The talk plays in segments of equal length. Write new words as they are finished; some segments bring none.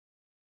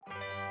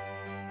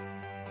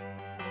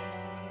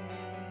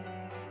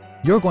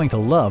You're going to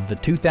love the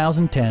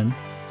 2010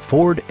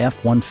 Ford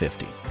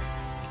F-150.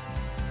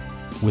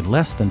 With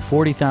less than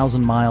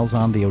 40,000 miles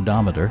on the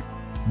odometer,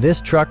 this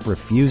truck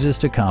refuses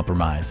to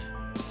compromise.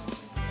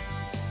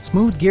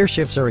 Smooth gear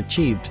shifts are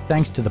achieved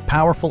thanks to the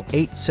powerful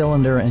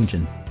 8-cylinder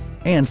engine.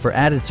 And for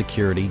added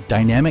security,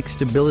 dynamic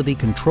stability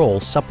control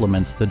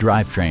supplements the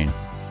drivetrain.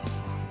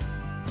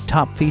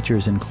 Top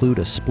features include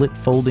a split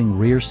folding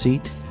rear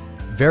seat,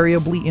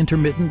 variably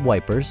intermittent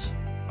wipers,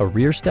 a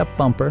rear step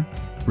bumper,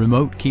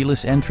 remote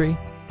keyless entry,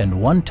 and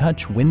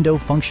one-touch window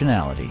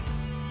functionality.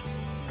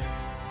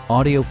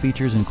 Audio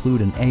features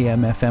include an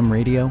AM/FM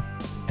radio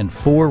and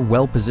 4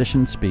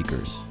 well-positioned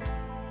speakers.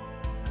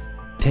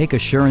 Take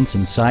assurance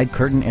in side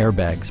curtain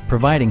airbags,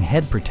 providing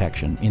head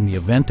protection in the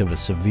event of a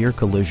severe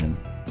collision.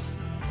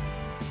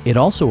 It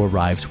also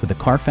arrives with a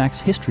Carfax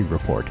history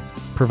report,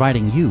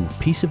 providing you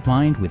peace of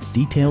mind with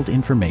detailed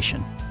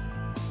information.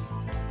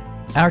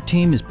 Our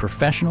team is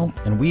professional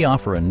and we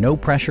offer a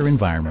no-pressure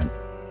environment.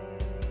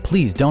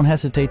 Please don't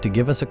hesitate to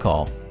give us a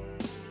call.